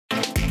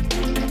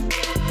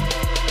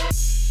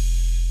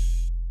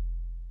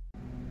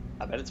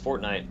bet it's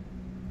Fortnite.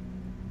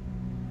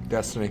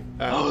 Destiny.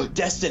 Oh,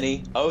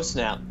 Destiny. Oh,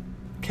 snap.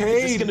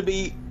 Cade. This is gonna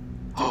be.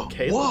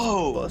 Cade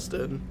Whoa!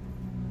 busted.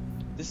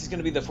 This is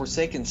gonna be the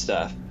Forsaken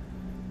stuff.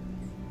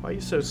 Why are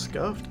you so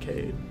scuffed,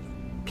 Cade?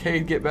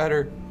 Cade, get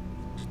better.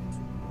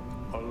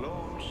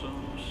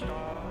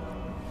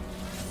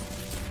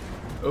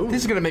 Ooh.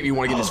 This is gonna make me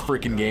want to get this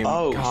freaking game.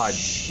 Oh, God.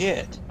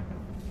 shit.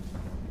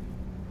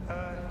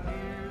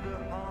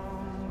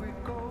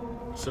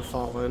 So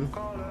Fallen.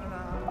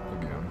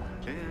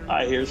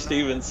 I hear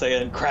Steven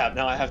saying, crap,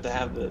 now I have to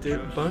have this. Dude,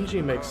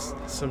 Bungie makes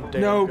some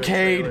damn No, good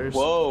Cade. trailers.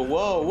 Whoa,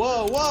 whoa,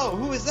 whoa, whoa,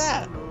 who is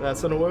that?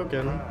 That's an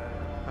Awoken.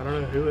 I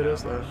don't know who it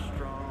is, though.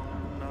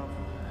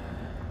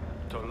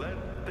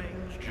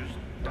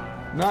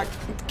 Not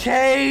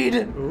Cade.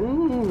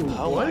 Ooh,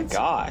 Oh what? my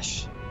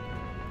gosh.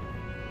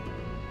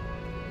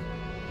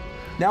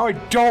 Now I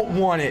don't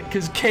want it,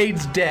 because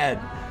Cade's dead.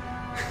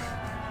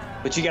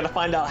 But you gotta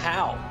find out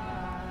how.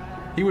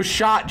 He was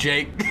shot,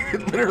 Jake.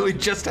 It literally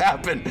just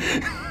happened.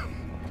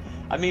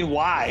 I mean,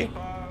 why?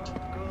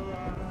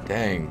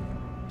 Dang.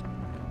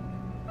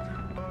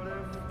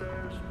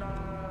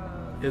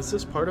 Is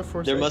this part of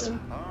Forsaken? There must.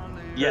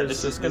 Yeah, Or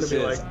this is is gonna be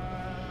like.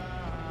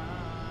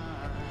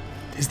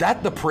 Is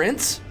that the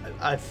prince?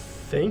 I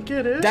think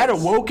it is. That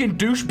awoken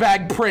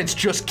douchebag prince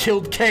just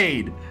killed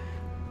Cade.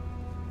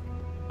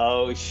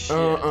 Oh shit.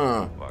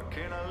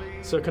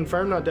 So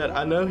confirmed not dead.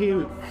 I know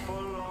he.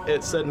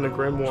 It said in the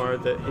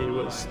grimoire that he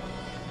was.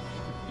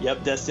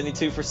 Yep, Destiny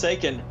 2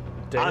 Forsaken.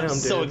 Damn, I'm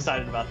so dude.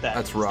 excited about that.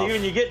 That's rough.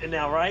 Steven, you getting it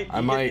now, right? I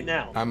You might. getting it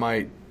now. I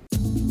might.